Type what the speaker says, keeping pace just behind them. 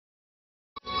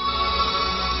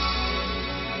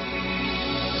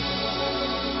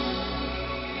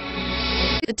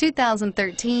The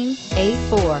 2013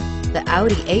 A4. The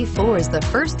Audi A4 is the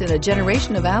first in a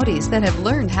generation of Audis that have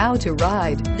learned how to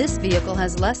ride. This vehicle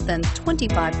has less than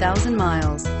 25,000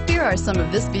 miles. Here are some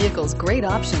of this vehicle's great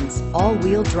options: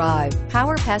 all-wheel drive,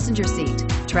 power passenger seat,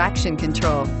 traction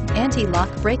control, anti-lock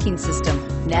braking system,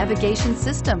 navigation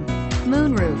system,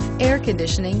 moonroof, air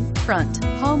conditioning, front,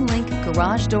 HomeLink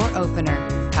garage door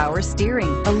opener, power steering,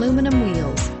 aluminum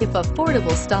wheels. If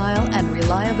affordable style and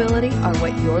reliability are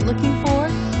what you're looking for,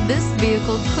 this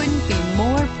vehicle couldn't be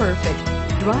more perfect.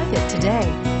 Drive it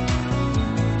today.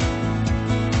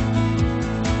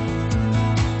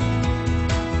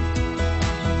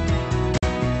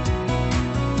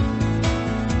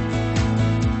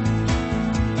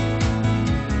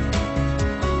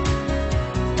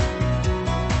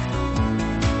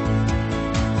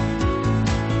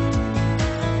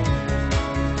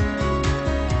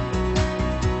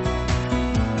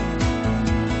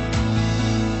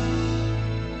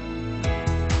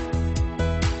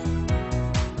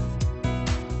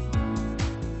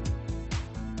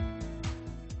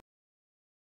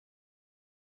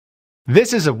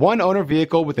 This is a one-owner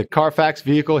vehicle with a CARFAX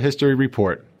Vehicle History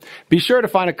Report. Be sure to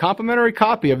find a complimentary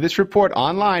copy of this report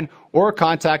online or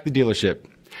contact the dealership.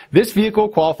 This vehicle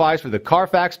qualifies for the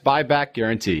CARFAX Buyback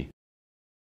Guarantee.